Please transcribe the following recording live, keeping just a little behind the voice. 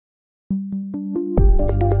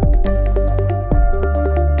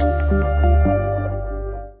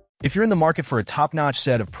If you're in the market for a top-notch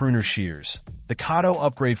set of Pruner Shears, the KOTTO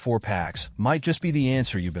Upgrade 4-packs might just be the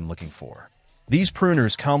answer you've been looking for. These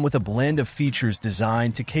pruners come with a blend of features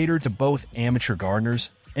designed to cater to both amateur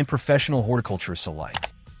gardeners and professional horticulturists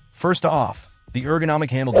alike. First off, the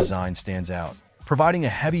ergonomic handle design stands out, providing a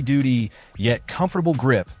heavy-duty yet comfortable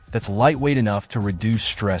grip that's lightweight enough to reduce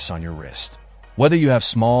stress on your wrist. Whether you have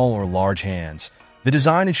small or large hands, the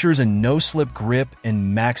design ensures a no-slip grip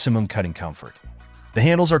and maximum cutting comfort. The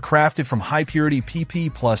handles are crafted from high-purity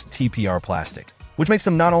PP plus TPR plastic, which makes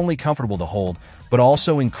them not only comfortable to hold, but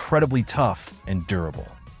also incredibly tough and durable.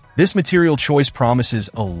 This material choice promises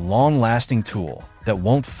a long-lasting tool that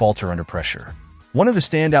won't falter under pressure. One of the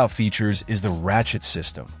standout features is the ratchet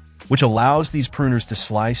system, which allows these pruners to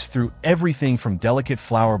slice through everything from delicate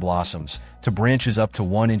flower blossoms to branches up to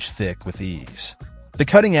 1 inch thick with ease. The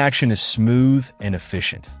cutting action is smooth and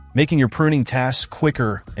efficient, making your pruning tasks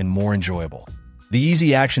quicker and more enjoyable. The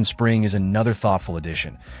Easy Action Spring is another thoughtful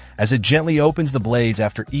addition, as it gently opens the blades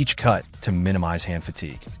after each cut to minimize hand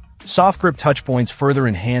fatigue. Soft grip touch points further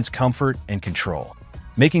enhance comfort and control,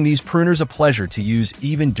 making these pruners a pleasure to use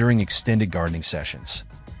even during extended gardening sessions.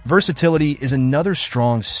 Versatility is another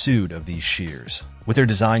strong suit of these shears, with their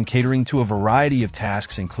design catering to a variety of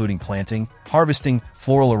tasks including planting, harvesting,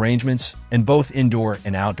 floral arrangements, and both indoor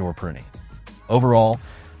and outdoor pruning. Overall,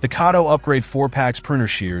 the KOTTO Upgrade 4-packs Pruner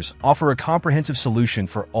Shears offer a comprehensive solution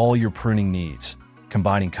for all your pruning needs,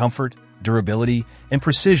 combining comfort, durability, and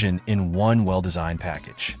precision in one well-designed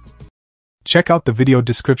package. Check out the video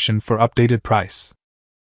description for updated price.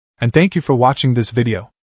 And thank you for watching this video.